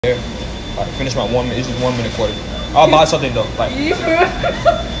There. Alright, finish my 1 minute. It's just 1 minute quarter. I'll buy something though. Like you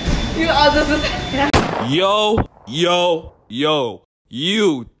all just yo,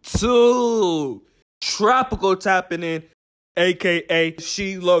 you too. Trapical tapping in, aka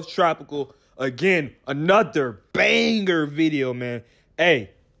Shelovetrapical. Again, another banger video, man. Hey,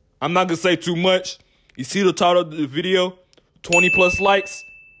 I'm not gonna say too much. You see the title of the video, 20+ likes,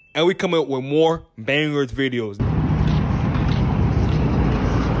 and we come up with more bangers videos.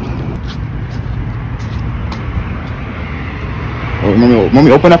 Oh, want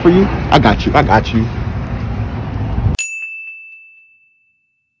me open that for you? I got you. Good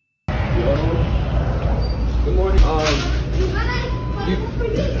morning.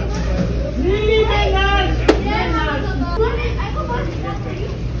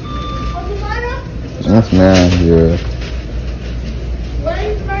 That's man, yeah.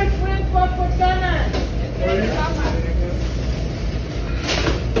 Where's my friend for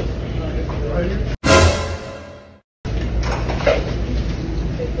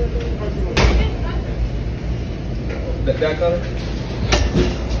That color?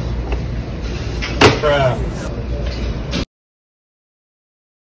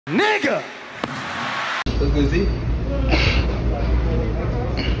 Nigga! Look good, Z.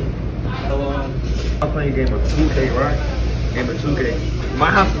 I'm playing a game of 2K, right? Game of 2K. My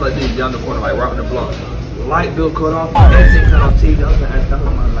house is like this, down the corner, like right on the block. Light bill cut off, everything cut off TV. I was gonna ask that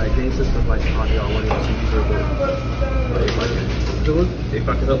was my like game system, like on y'all one of y'all TVs real quick. If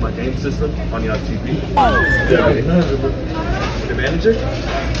I could help my game system on y'all TV. The manager? I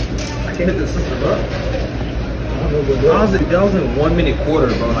can't hit the system up. That was in 1 minute quarter,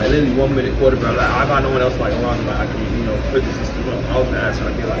 bro. Like literally 1 minute quarter, bro. Like I got no one else like around, like I can, you know, put the system up. I was gonna ask her,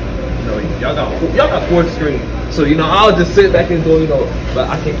 I feel like, you know, y'all got 4 screens. So, you know, I'll just sit back and go, you know, but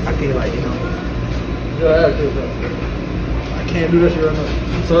I can't like, you know. I can't do that shit right now.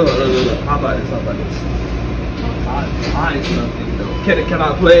 So look. How about this? I ain't something though. Can I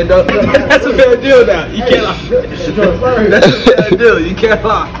play it though? That's a bad deal now. You can't lie. That's a bad deal. You can't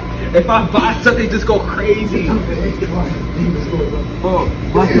lie. If I buy something, just go crazy. Bro,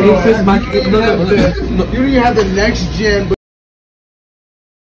 my game system, you don't even have the next gen, but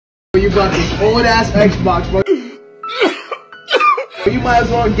you got this old ass Xbox, bro. You might as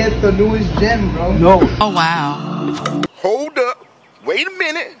well get the newest gen, bro. No. Oh wow. Hold up. Wait a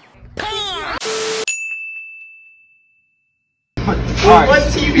minute. Alright. What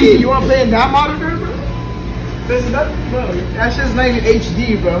TV? You wanna play in that monitor, bro? There's nothing, bro. That shit's not even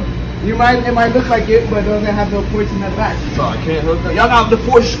HD, bro. It might look like it, but it doesn't have no ports in the back. So I can't hook up. Y'all got the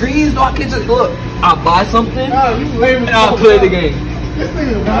 4 screens, though. I can't just look. I'll buy something, no, you lame and I'll play the game. This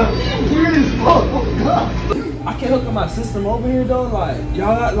nigga weird as fuck. I can't hook up my system over here, though. Like,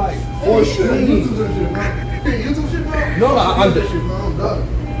 y'all got like 4 screens. YouTube shit, bro? No,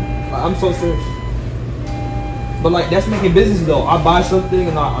 I'm so serious. But like, that's making business, though. I buy something,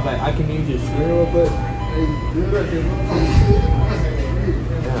 and I can use your screen real quick.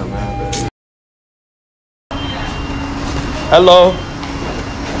 Damn, man. Hello.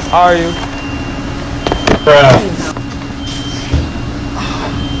 How are you?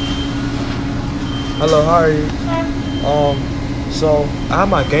 Hello, how are you? So I have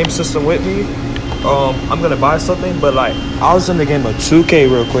my game system with me. I'm gonna buy something, but like I was in the game of 2K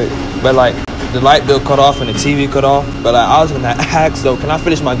real quick, but like the light bill cut off and the TV cut off. But like I was gonna ask though, can I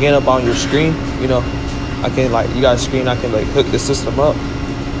finish my game up on your screen? You know, I can like you got a screen, I can like hook the system up. So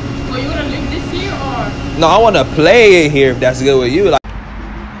you wanna live this here or? No, I wanna play it here if that's good with you. Like,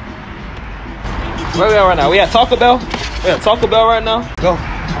 where we at right now? We at Taco Bell? We at Taco Bell right now? Go.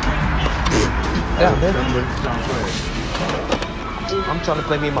 Yeah, I'm trying to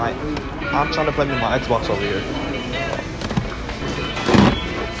play me my Xbox over here.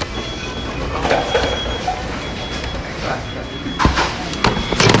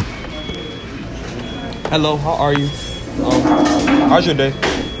 Hello, how are you? How's your day?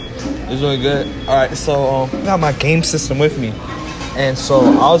 It's doing good. All right, so I got my game system with me, and so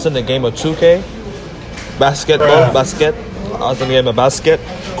I was in the game of 2K basket. I was in the game of basket.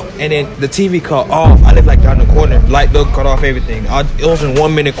 And then the TV cut off. I live like down the corner. Light bill cut off everything. It was in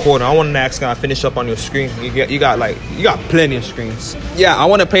 1 minute quarter. I wanted to ask, can I finish up on your screen? You got plenty of screens. Yeah, I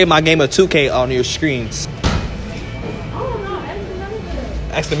want to play my game of 2K on your screens.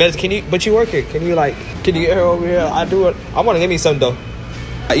 Ask the manager, can you? But you work here. Can you get her over here? I do it. I want to give me some though.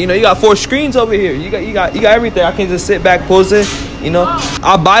 You know, you got 4 screens over here. You got everything. I can just sit back, pause it. You know,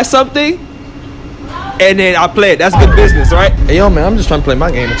 I'll buy something. And then I play it. That's good business, right? Hey, yo, man, I'm just trying to play my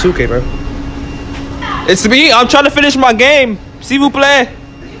game in 2K, bro. It's me. I'm trying to finish my game. S'il vous plaît.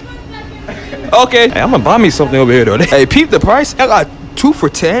 Okay. Hey, I'm gonna buy me something over here, though. Hey, peep the price. I got 2 for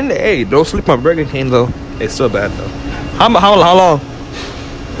 10? Hey, don't sleep on Burger King though. It's still bad though. How long?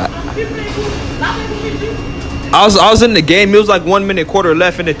 I was in the game. It was like 1 minute quarter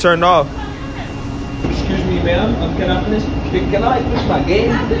left and it turned off. Excuse me, ma'am. Can I finish? Can I finish my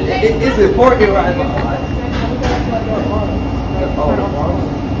game? It's important right now.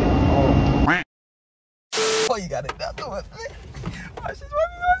 Oh, you got it. That's the one. Watch this.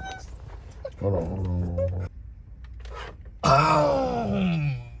 Hold on. Oh.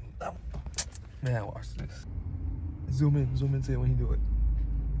 Man, watch this. Zoom in to it when you do it.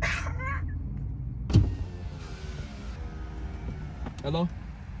 Hello?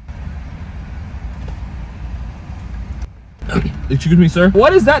 Excuse me, sir.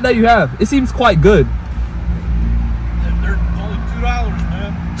 What is that you have? It seems quite good. They're only $2,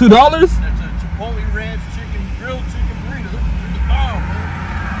 man. $2? That's a Chipotle Ranch grilled chicken burrito. They're the bomb,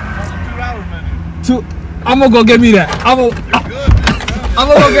 man. Only $2, man. I'm gonna go get me that. I'm They're good, man.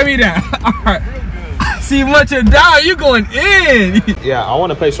 gonna go get me that. All right. Real good. See, munching down, you going in. Yeah, I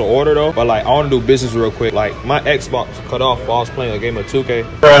want to place an order though, but like I want to do business real quick. Like my Xbox cut off while I was playing a game of 2K.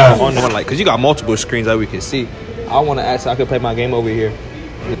 On the one, like, cause you got multiple screens that we can see. I want to ask if I could play my game over here.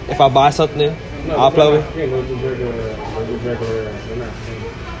 If I buy something, I'll play with it.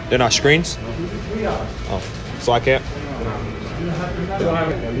 They're not screens? Oh, so I can't?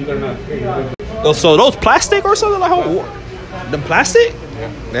 Oh, so those plastic or something? Like, them plastic?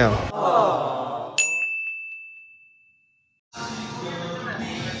 Now.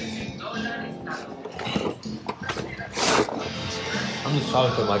 I'm just trying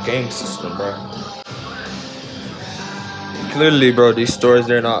to put my game system, bro. Clearly, bro, these stores,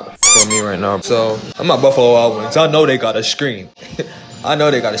 they're not for me right now. So, I'm at Buffalo Wild Wings. I know they got a screen. I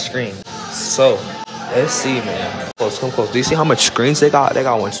know they got a screen. So, let's see, man. Close, come close. Do you see how much screens they got? They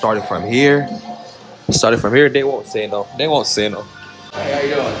got one starting from here. They won't say no. They won't say no. Hey, how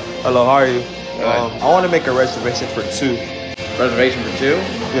you doing? Hello, how are you? Good. I want to make a reservation for 2. Reservation for 2?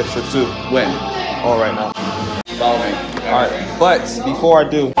 Yes, for 2. When? All right now. Follow me. All right, but before I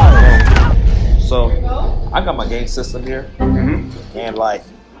do, so I got my game system here, and like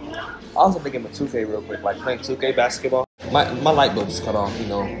I was in the game of 2K real quick, like playing 2K basketball. My light bill just cut off, you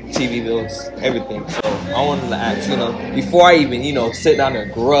know, TV bills, everything. So I wanted to ask, you know, before I even, you know, sit down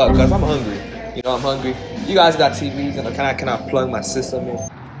and grub, cause I'm hungry. You know, I'm hungry. You guys got TVs, and can I plug my system in?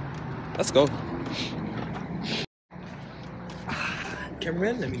 Let's go.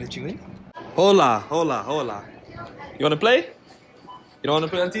 Cameron, let me let you in. Hola. You wanna play? You don't wanna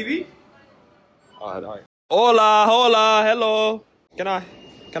play on TV? All right. Hola, hello. Can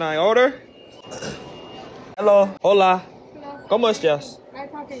I order? Hello, hola. Hello. ¿Cómo estás? I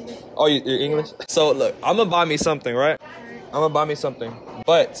talk English. Oh, you're English? So look, I'm gonna buy me something, right? I'm gonna buy me something.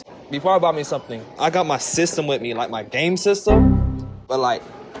 But before I buy me something, I got my system with me, like my game system. But like,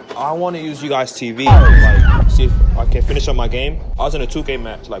 I want to use you guys' TV, like see if I can finish on my game. I was in a 2K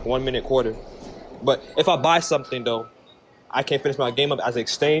match, like 1 minute quarter. But if I buy something though, I can't finish my game up as an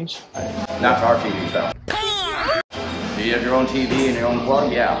exchange. Not to our TV, so. Do you have your own TV and your own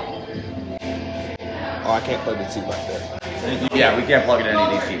plug? Yeah. Oh, I can't plug the TV like that. Yeah, we can't plug it in any of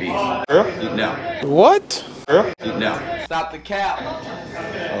these TVs. Really? No. What? Really? No. Stop the cap.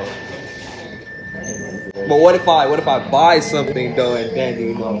 But what if I buy something though, and then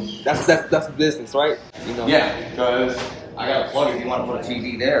you know that's business, right? You know. Yeah, because I got to plug it if you want to put a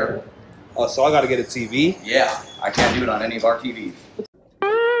TV there. Oh, so I gotta get a TV. Yeah, I can't do it on any of our TVs. How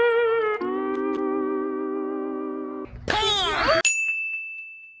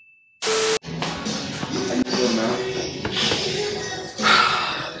you doing, man?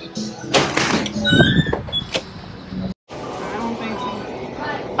 I don't think so.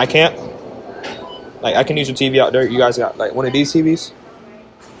 I can't. Like I can use your TV out there. You guys got like one of these TVs?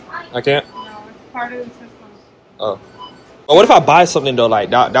 I can't. No, it's part of the system. Oh. But what if I buy something though? Like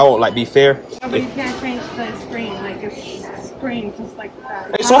that won't like be fair. No, but you can't change the screen. Like it's screen just like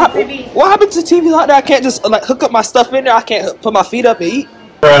that. Hey, so what happens to TVs out there? I can't just like hook up my stuff in there. I can't put my feet up and eat.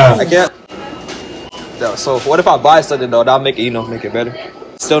 I can't. Yeah, so what if I buy something though? That'll make it, you know, make it better.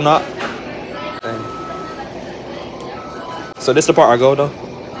 Still not. Dang. So this the part I go though.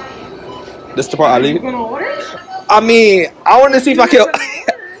 This the part I leave. You gonna order? I mean, I want to see if I can.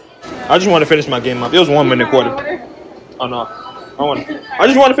 I just want to finish my game up. It was 1 minute quarter. Oh no, I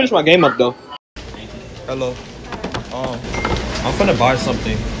just want to finish my game up though. Hello. I'm gonna buy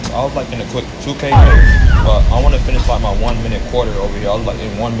something. I was like in a quick 2K game, but I want to finish like my 1 minute quarter over here. I was like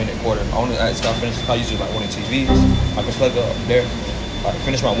in 1 minute quarter. I want to ask I finish. I usually like one of TVs. I can plug it up there. Like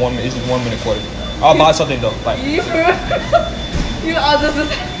finish my 1 minute. It's just 1 minute quarter. I'll buy something though. Like You all just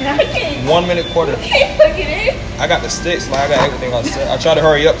I can't. 1 minute quarter. You can't plug it in. I got the sticks, like I got everything on set. I try to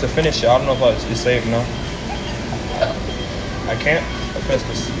hurry up to finish it. I don't know if it's saved, no. I can't. I press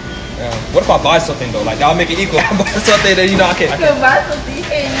this. What if I buy something though? Like that'll make it equal. I buy something that you know I can't. You can buy something you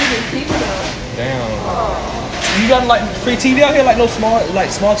can't use a TV though. Damn. You got like free TV out here, like no small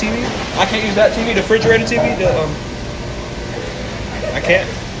TV. I can't use that TV, the refrigerator TV. I can't.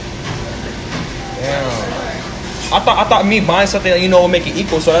 Damn. I thought me buying something, you know, would make it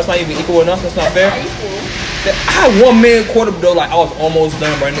equal. So that's not even equal enough. That's not fair. I had 1 minute quarter though, like I was almost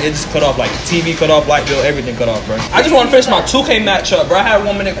done, bro. And it just cut off, like TV cut off, light bill, everything cut off, bro. I just want to finish my 2K matchup, bro. I had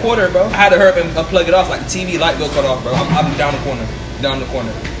 1 minute quarter, bro. I had to hurry up and unplug it off, like the TV light bill cut off, bro. I'm down the corner, down the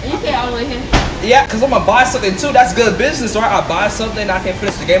corner. And you say all the way here? Yeah, cause I'm gonna buy something too. That's good business, right? I buy something, I can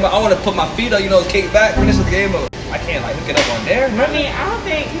finish the game up. I want to put my feet up, you know, kick back, finish the game up. I can't like hook it up on there. I mean, I don't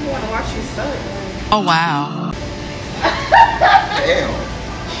think people want to watch you suck. Oh wow. Damn.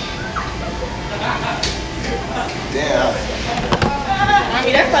 Damn. I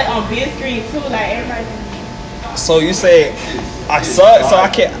mean, that's like on big screen too, like everybody. So you say I suck, so I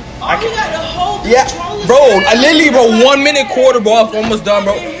can't. You got the whole Yeah, bro. I literally, bro, 1 minute quarter, bro. I'm almost done,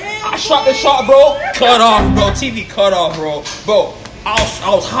 bro. I shot the shot, bro. Cut off, bro. TV cut off, bro. Bro, I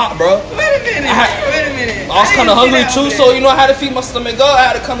was hot, bro. Wait a minute. Wait a minute. I was kind of hungry too, so you know I had to feed my stomach up. I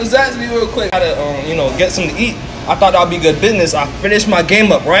had to come to Zaxby real quick. I had to, you know, get something to eat. I thought that would be good business. I finished my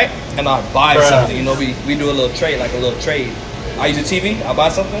game up, right? And I buy something. You know, we do a little trade, like a little trade. I use a TV. I buy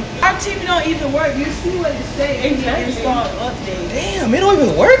something. Our TV don't even work. You see what it say? Install update. Damn, it don't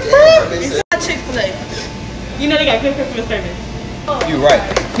even work, bro. It's not Chick-fil-A. You know they got good customer service. You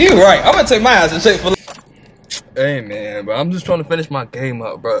right. You right. I'm gonna take my ass to Chick-fil-A. Hey man, bro, I'm just trying to finish my game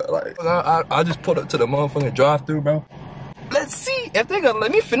up, bro. Like, I just put up to the motherfucking drive-through, bro. Let's see if they gonna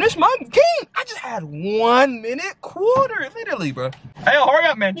let me finish my game. I just had 1 minute quarter, literally, bro. Hey, hurry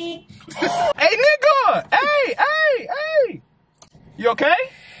up, man. Hey, nigga. Hey. You okay?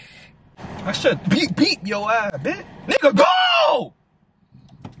 I should beat your ass, bitch. Nigga, go!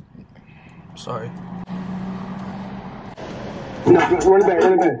 Sorry. No, run it back.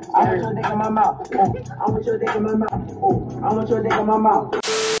 I want your dick in my mouth. Oh, I want your dick in my mouth. Oh, I want your dick in my mouth.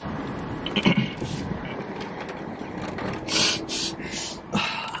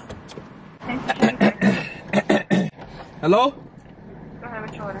 Hello?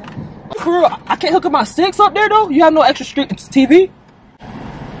 For real, I can't hook up my sticks up there though? You have no extra street TV?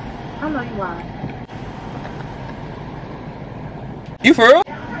 I know you are. You for real?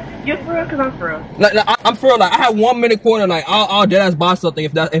 You for real? Cause I'm for real. Like I'm for real. Like I had 1 minute quarter. Like I'll dead ass buy something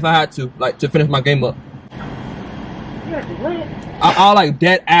if I had to, like to finish my game up. You have to what? I'll like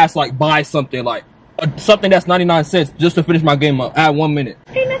dead ass like buy something like something that's 99 cents just to finish my game up. I had 1 minute.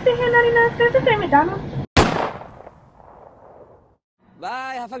 Ain't nothing here 99 cents. This ain't McDonald's.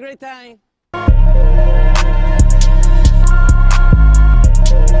 Bye, have a great time.